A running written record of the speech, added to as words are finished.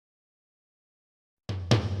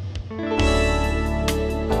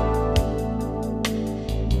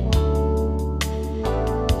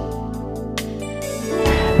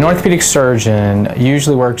An orthopedic surgeon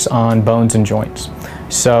usually works on bones and joints.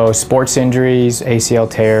 So sports injuries, ACL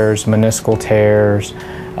tears, meniscal tears,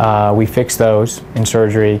 we fix those in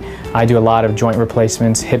surgery. I do a lot of joint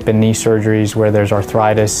replacements, hip and knee surgeries where there's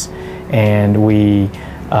arthritis, and we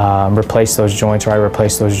replace those joints, or I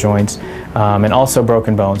replace those joints. And also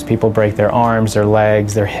broken bones. People break their arms, their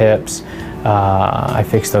legs, their hips. I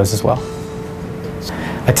fix those as well.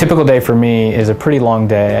 A typical day for me is a pretty long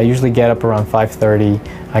day. I usually get up around 5:30.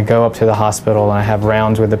 I go up to the hospital and I have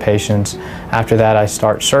rounds with the patients. After that, I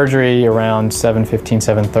start surgery around 7:15,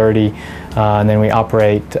 7:30, and then we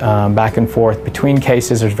operate back and forth. Between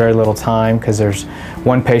cases, there's very little time because there's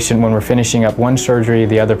one patient when we're finishing up one surgery,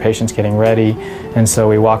 the other patient's getting ready, and so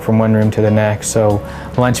we walk from one room to the next. So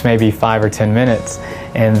lunch may be 5 or 10 minutes,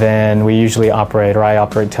 and then we usually operate, or I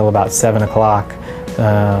operate till about 7 o'clock,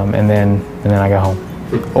 and then I go home.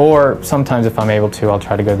 Or sometimes if I'm able to, I'll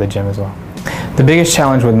try to go to the gym as well. The biggest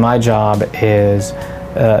challenge with my job is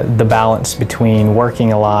the balance between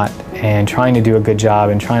working a lot and trying to do a good job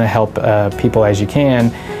and trying to help people as you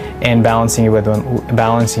can, and balancing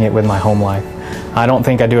it with my home life. I don't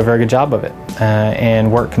think I do a very good job of it,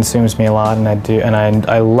 and work consumes me a lot, and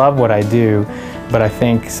I love what I do, but I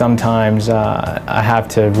think sometimes I have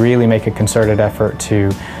to really make a concerted effort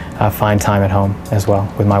to find time at home as well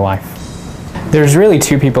with my wife. There's really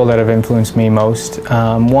two people that have influenced me most.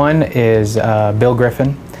 One is Bill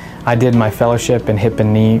Griffin. I did my fellowship in hip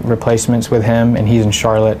and knee replacements with him, and he's in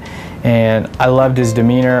Charlotte. And I loved his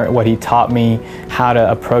demeanor, what he taught me, how to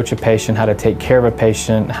approach a patient, how to take care of a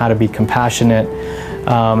patient, how to be compassionate.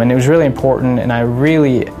 And it was really important, and I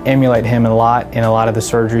really emulate him a lot in a lot of the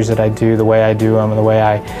surgeries that I do, the way I do them, the way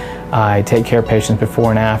I take care of patients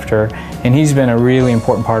before and after. And he's been a really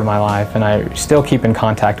important part of my life, and I still keep in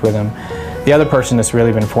contact with him. The other person that's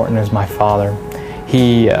really been important is my father.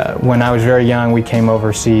 When I was very young, we came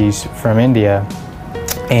overseas from India,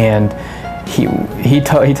 and he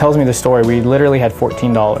tells me the story. We literally had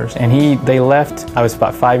 $14, and they left. I was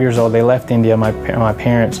about 5 years old. They left India, my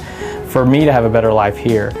parents, for me to have a better life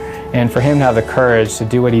here, and for him to have the courage to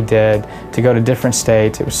do what he did, to go to different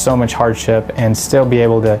states. It was so much hardship, and still be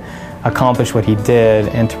able to accomplish what he did,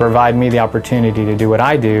 and to provide me the opportunity to do what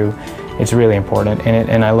I do. It's really important,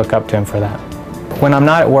 and I look up to him for that. When I'm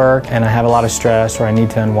not at work and I have a lot of stress or I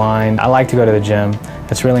need to unwind, I like to go to the gym.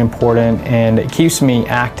 That's really important, and it keeps me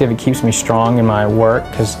active, it keeps me strong in my work,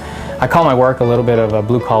 because I call my work a little bit of a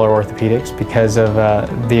blue-collar orthopedics because of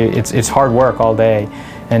it's hard work all day.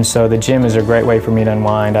 And so the gym is a great way for me to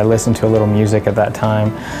unwind. I listen to a little music at that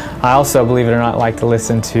time. I also, believe it or not, like to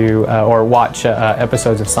listen to or watch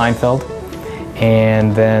episodes of Seinfeld.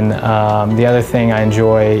 And then the other thing I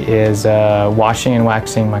enjoy is washing and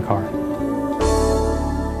waxing my car.